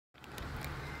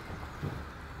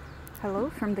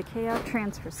Hello from the kea'au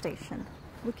transfer station.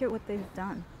 Look at what they've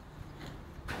done.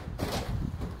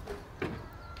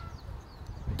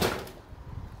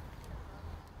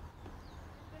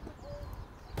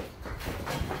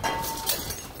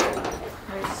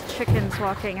 There's chickens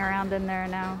walking around in there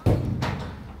now.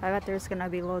 I bet there's gonna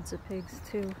be loads of pigs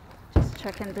too. Just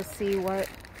checking to see what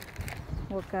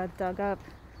got dug up.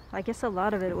 I guess a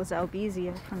lot of it was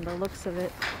albizia from the looks of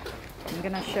it. I'm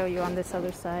gonna show you on this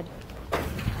other side.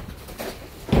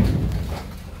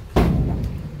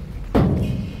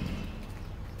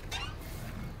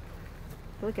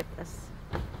 Look at this.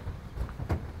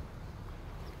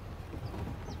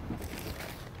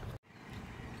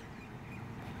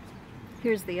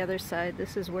 Here's the other side.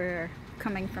 This is where,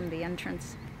 coming from the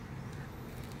entrance.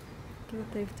 Look at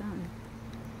what they've done.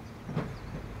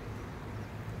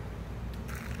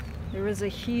 There was a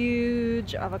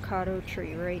huge avocado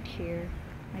tree right here.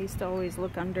 I used to always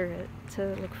look under it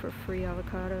to look for free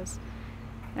avocados.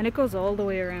 And it goes all the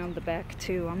way around the back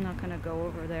too. I'm not gonna go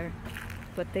over there.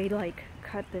 But they like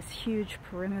cut this huge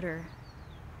perimeter.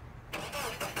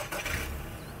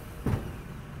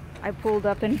 I pulled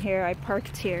up in here, I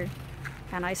parked here,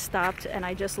 and I stopped and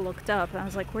I just looked up and I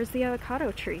was like, where's the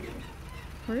avocado tree?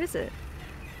 Where is it?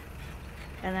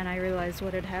 And then I realized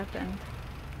what had happened.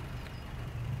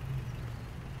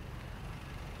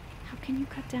 How can you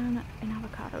cut down an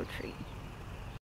avocado tree?